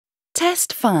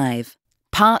Test 5,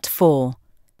 Part 4.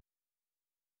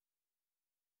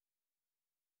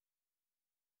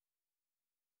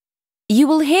 You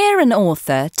will hear an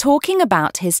author talking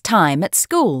about his time at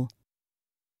school.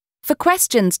 For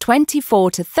questions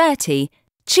 24 to 30,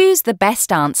 choose the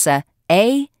best answer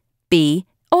A, B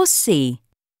or C.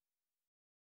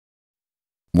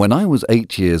 When I was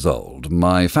 8 years old,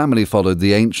 my family followed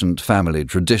the ancient family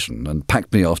tradition and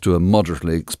packed me off to a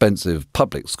moderately expensive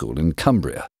public school in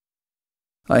Cumbria.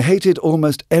 I hated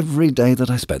almost every day that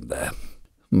I spent there.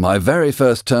 My very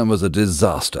first term was a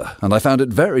disaster, and I found it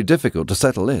very difficult to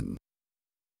settle in.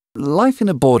 Life in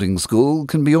a boarding school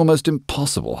can be almost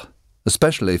impossible,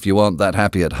 especially if you aren't that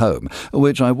happy at home,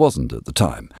 which I wasn't at the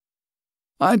time.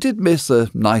 I did miss a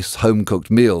nice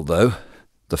home-cooked meal, though.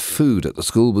 The food at the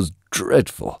school was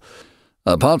dreadful.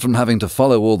 Apart from having to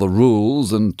follow all the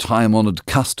rules and time-honoured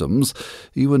customs,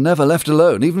 you were never left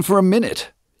alone, even for a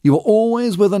minute. You were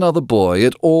always with another boy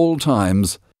at all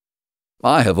times.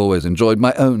 I have always enjoyed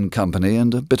my own company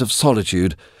and a bit of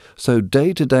solitude, so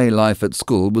day-to-day life at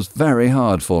school was very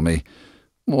hard for me,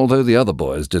 although the other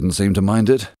boys didn't seem to mind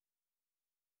it.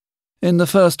 In the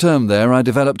first term there, I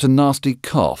developed a nasty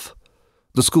cough.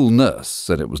 The school nurse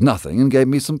said it was nothing and gave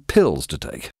me some pills to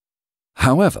take.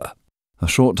 However, a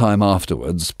short time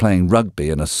afterwards, playing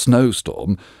rugby in a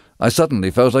snowstorm, I suddenly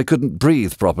felt I couldn't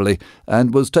breathe properly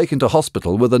and was taken to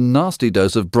hospital with a nasty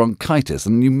dose of bronchitis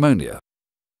and pneumonia.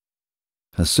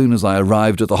 As soon as I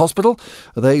arrived at the hospital,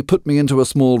 they put me into a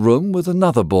small room with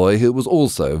another boy who was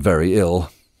also very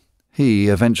ill. He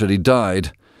eventually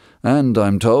died, and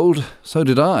I'm told, so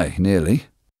did I, nearly.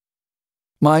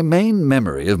 My main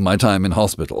memory of my time in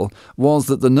hospital was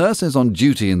that the nurses on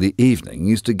duty in the evening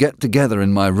used to get together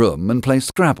in my room and play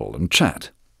Scrabble and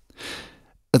chat.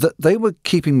 That they were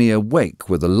keeping me awake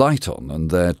with the light on,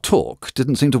 and their talk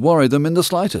didn't seem to worry them in the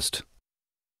slightest.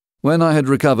 When I had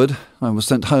recovered, I was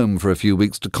sent home for a few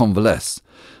weeks to convalesce,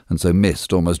 and so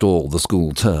missed almost all the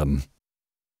school term.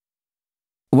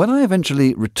 When I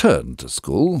eventually returned to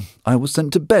school, I was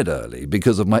sent to bed early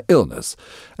because of my illness,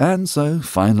 and so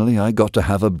finally I got to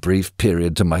have a brief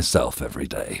period to myself every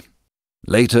day.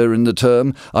 Later in the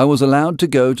term, I was allowed to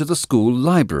go to the school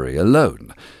library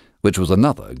alone, which was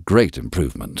another great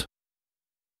improvement.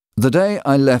 The day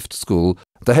I left school,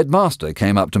 the headmaster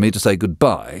came up to me to say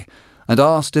goodbye and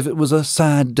asked if it was a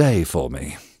sad day for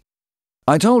me.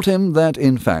 I told him that,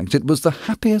 in fact, it was the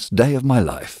happiest day of my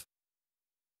life.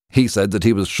 He said that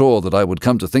he was sure that I would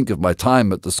come to think of my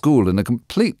time at the school in a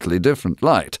completely different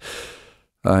light.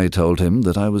 I told him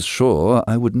that I was sure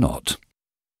I would not.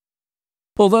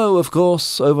 Although, of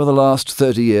course, over the last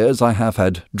 30 years I have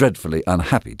had dreadfully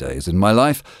unhappy days in my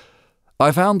life,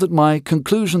 I found that my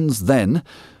conclusions then,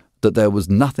 that there was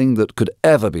nothing that could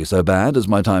ever be so bad as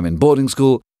my time in boarding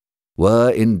school,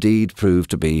 were indeed proved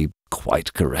to be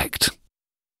quite correct.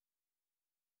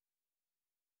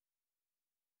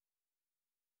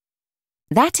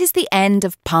 That is the end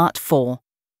of Part 4.